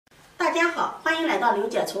大家好，欢迎来到刘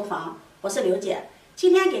姐厨房，我是刘姐。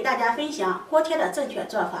今天给大家分享锅贴的正确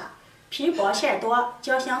做法，皮薄馅多，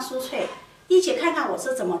焦香酥脆，一起看看我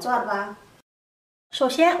是怎么做的吧。首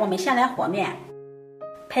先，我们先来和面，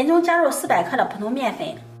盆中加入400克的普通面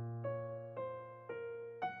粉，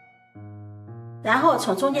然后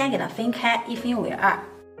从中间给它分开，1分为2，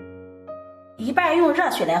一半用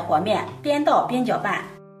热水来和面，边倒边搅拌。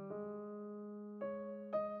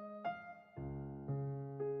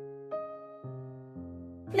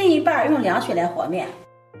另一半用凉水来和面，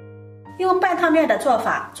用半烫面的做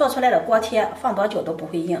法做出来的锅贴放多久都不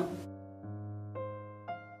会硬。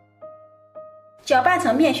搅拌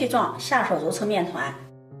成面絮状，下手揉成面团。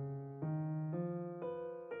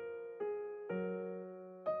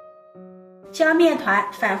将面团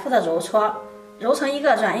反复的揉搓，揉成一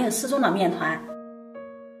个软硬适中的面团。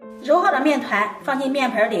揉好的面团放进面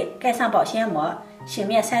盆里，盖上保鲜膜，醒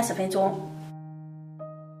面30分钟。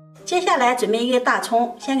接下来准备一个大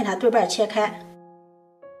葱，先给它对半切开，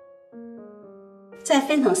再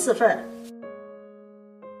分成4份，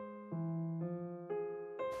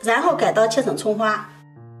然后改刀切成葱花。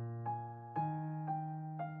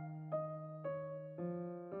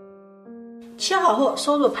切好后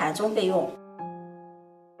收入盘中备用。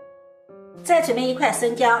再准备一块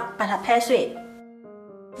生姜，把它拍碎，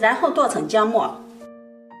然后剁成姜末。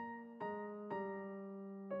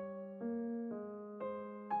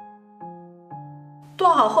剁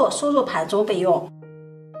好后收入盘中备用。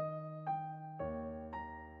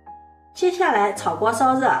接下来炒锅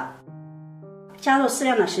烧热，加入适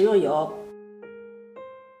量的食用油，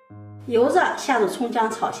油热下入葱姜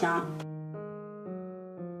炒香，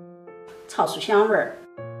炒出香味儿。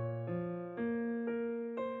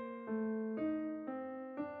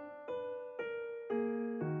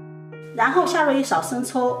然后下入1勺生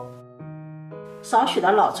抽，少许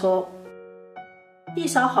的老抽，1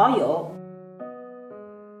勺蚝油，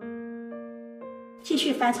继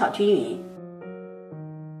续翻炒均匀。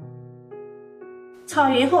炒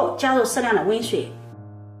匀后加入适量的温水，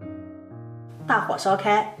大火烧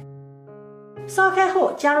开。烧开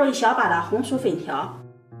后加入1小把的红薯粉条，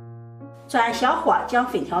转小火将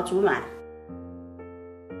粉条煮软。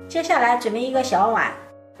接下来准备一个小碗，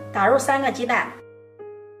打入3个鸡蛋，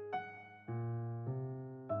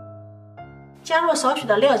加入少许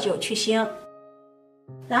的料酒去腥，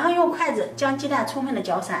然后用筷子将鸡蛋充分的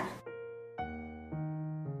搅散。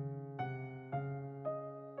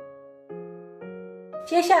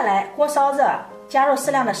接下来锅烧热，加入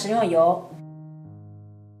适量的食用油，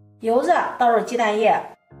油热倒入鸡蛋液，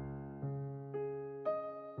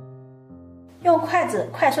用筷子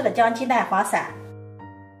快速的将鸡蛋划散，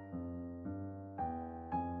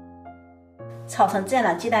炒成这样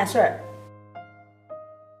的鸡蛋碎儿。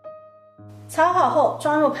炒好后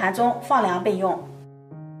装入盘中放凉备用。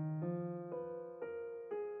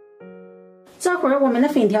这会儿我们的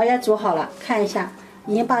粉条也煮好了，看一下，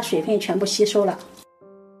已经把水分全部吸收了。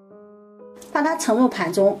把它盛入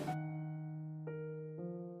盘中，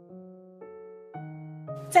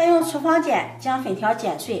再用厨房剪将粉条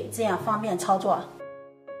剪碎，这样方便操作。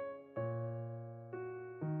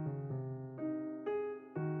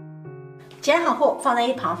剪好后放在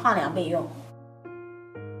一旁放凉备用。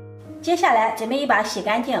接下来准备一把洗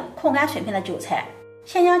干净、控干水分的韭菜，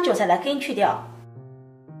先将韭菜的根去掉，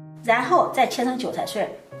然后再切成韭菜碎。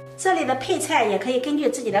这里的配菜也可以根据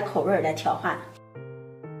自己的口味来调换。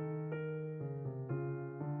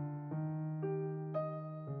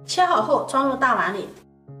切好后装入大碗里，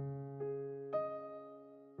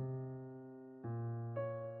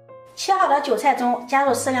切好的韭菜中加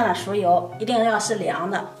入适量的熟油，一定要是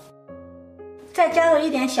凉的，再加入一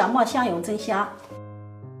点小磨香油增香，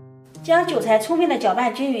将韭菜充分的搅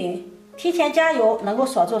拌均匀。提前加油能够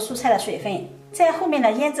锁住蔬菜的水分，在后面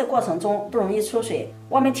的腌制过程中不容易出水。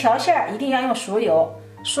我们调馅一定要用熟油，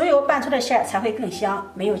熟油拌出的馅才会更香，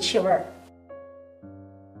没有气味儿。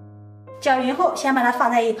搅匀后先把它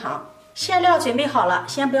放在一旁，馅料准备好了，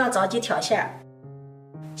先不要着急调馅。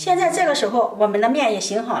现在这个时候我们的面也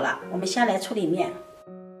醒好了，我们先来处理面。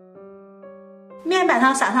面板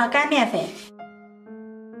上撒上干面粉，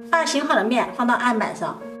把醒好的面放到案板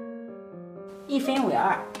上，1分为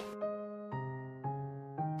2，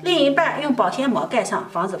另一半用保鲜膜盖上，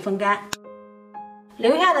防止风干。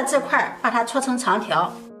留下的这块把它搓成长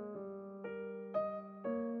条，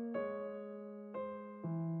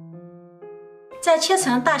再切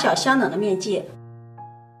成大小相等的面剂，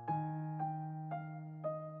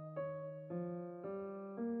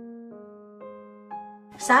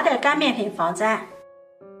撒点干面粉防粘，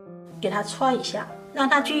给它搓一下，让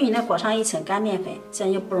它均匀的裹上一层干面粉，这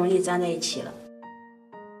样就不容易粘在一起了。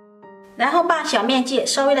然后把小面剂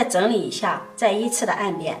稍微的整理一下，再依次的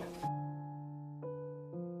按扁。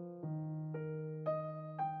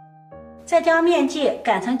再将面剂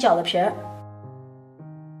擀成饺子皮儿，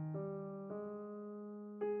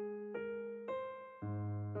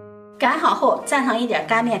擀好后蘸上一点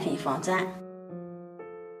干面粉防粘。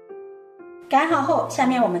擀好后，下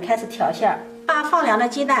面我们开始调馅儿，把放凉的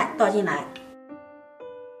鸡蛋倒进来，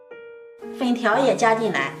粉条也加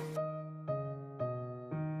进来，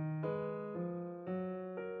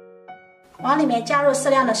往里面加入适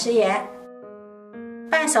量的食盐，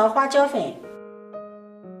半勺花椒粉，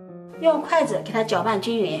用筷子给它搅拌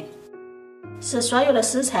均匀，使所有的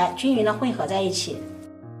食材均匀的混合在一起。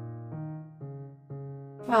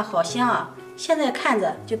哇，好香啊！现在看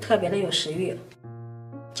着就特别的有食欲。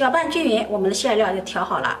搅拌均匀，我们的馅料就调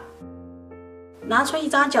好了。拿出一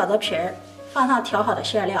张饺子皮儿，放上调好的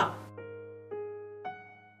馅料，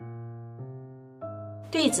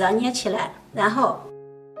对折捏起来，然后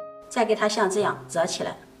再给它像这样折起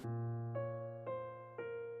来。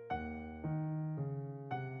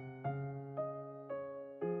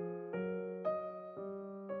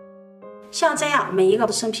像这样每一个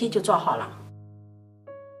生坯就做好了。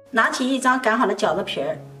拿起一张擀好的饺子皮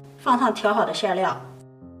儿，放上调好的馅料，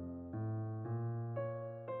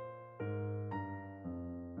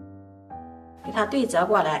给它对折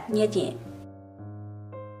过来捏紧，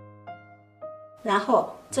然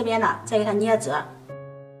后这边呢再给它捏折，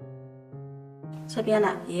这边呢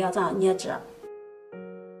也要这样捏折。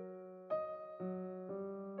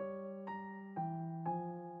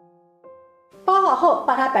包好后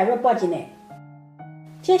把它摆入簸箕内。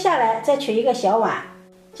接下来再取一个小碗，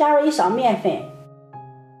加入一勺面粉，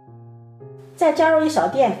再加入一勺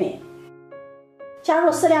淀粉，加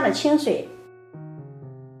入适量的清水，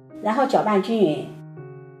然后搅拌均匀。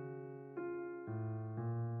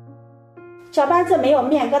搅拌至没有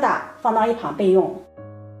面疙瘩，放到一旁备用。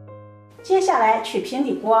接下来取平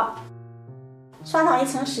底锅，刷上一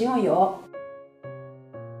层食用油，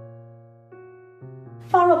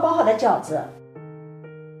放入包好的饺子，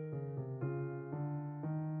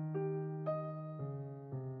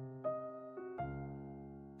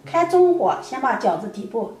开中火，先把饺子底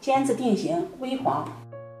部煎至定型，微黄。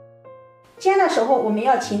煎的时候我们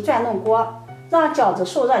要勤转动锅，让饺子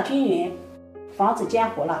受热均匀，防止煎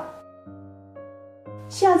糊了。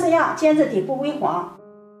像这样煎至底部微黄，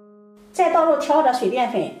再倒入调好的水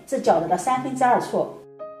淀粉至饺子的2/3处，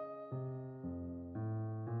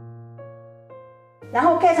然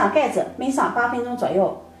后盖上盖子焖上8分钟左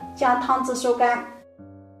右，将汤汁收干。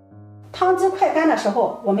汤汁快干的时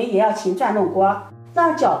候，我们也要勤转动锅，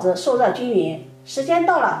让饺子受热均匀。时间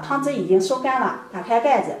到了，汤汁已经收干了，打开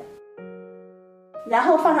盖子，然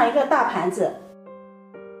后放上一个大盘子，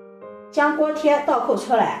将锅贴倒扣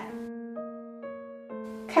出来，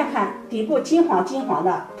看看底部金黄金黄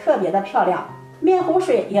的，特别的漂亮。面糊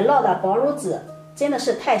水也烙得薄如纸，真的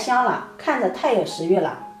是太香了，看着太有食欲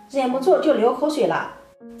了，忍不住就流口水了。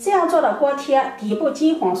这样做的锅贴底部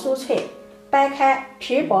金黄酥脆，掰开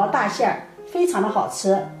皮薄大馅，非常的好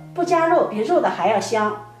吃，不加肉比肉的还要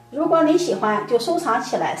香。如果你喜欢，就收藏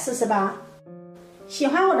起来试试吧。喜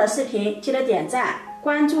欢我的视频，记得点赞、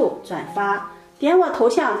关注、转发，点我头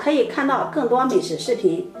像可以看到更多美食视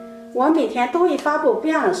频。我每天都会发布不一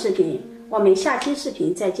样的视频，我们下期视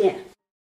频再见。